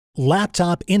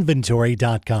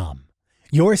laptopinventory.com,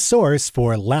 your source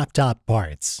for laptop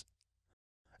parts.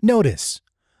 Notice,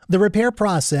 the repair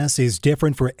process is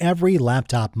different for every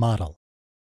laptop model.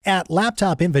 At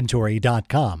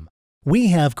laptopinventory.com, we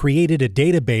have created a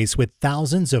database with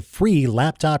thousands of free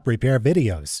laptop repair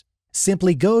videos.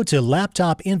 Simply go to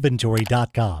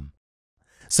laptopinventory.com.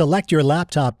 Select your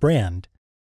laptop brand,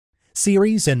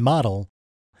 series and model,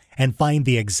 and find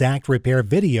the exact repair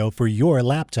video for your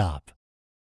laptop.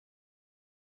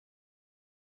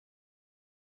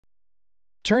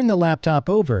 Turn the laptop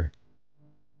over.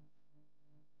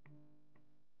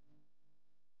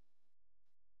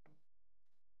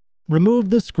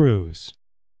 Remove the screws.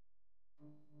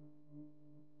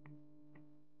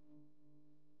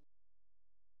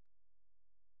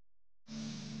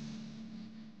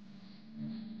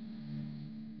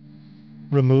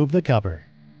 Remove the cover.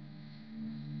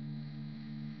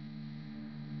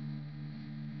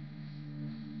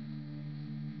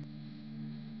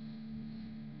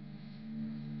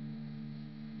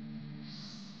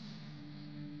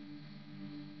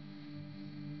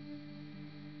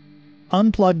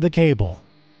 Unplug the cable.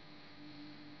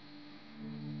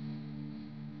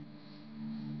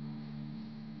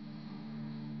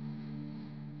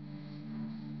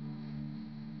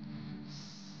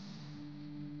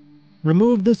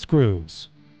 Remove the screws.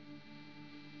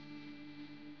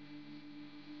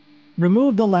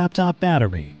 Remove the laptop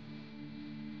battery.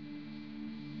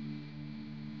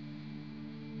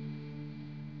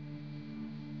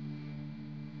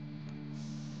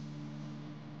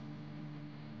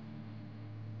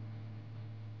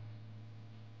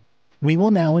 We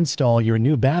will now install your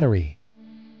new battery.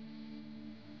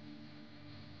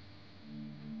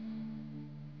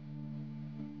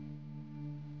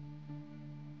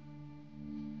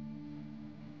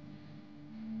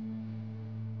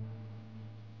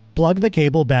 Plug the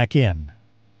cable back in.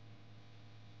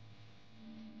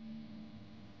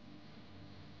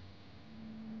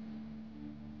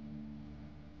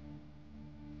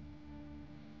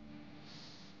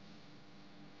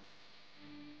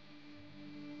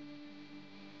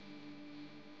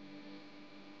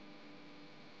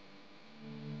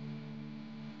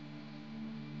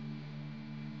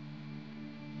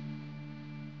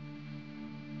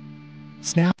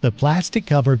 Snap the plastic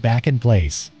cover back in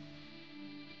place.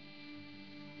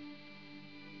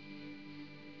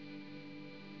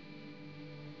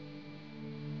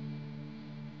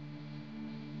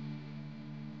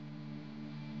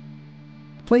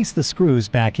 Place the screws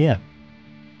back in.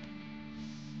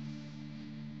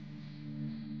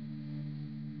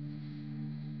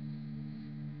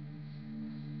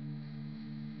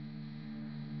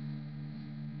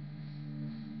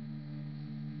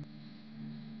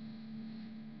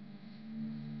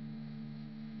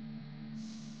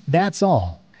 That's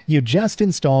all. You just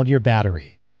installed your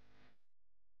battery.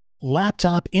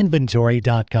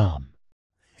 laptopinventory.com,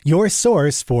 your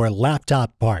source for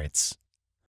laptop parts.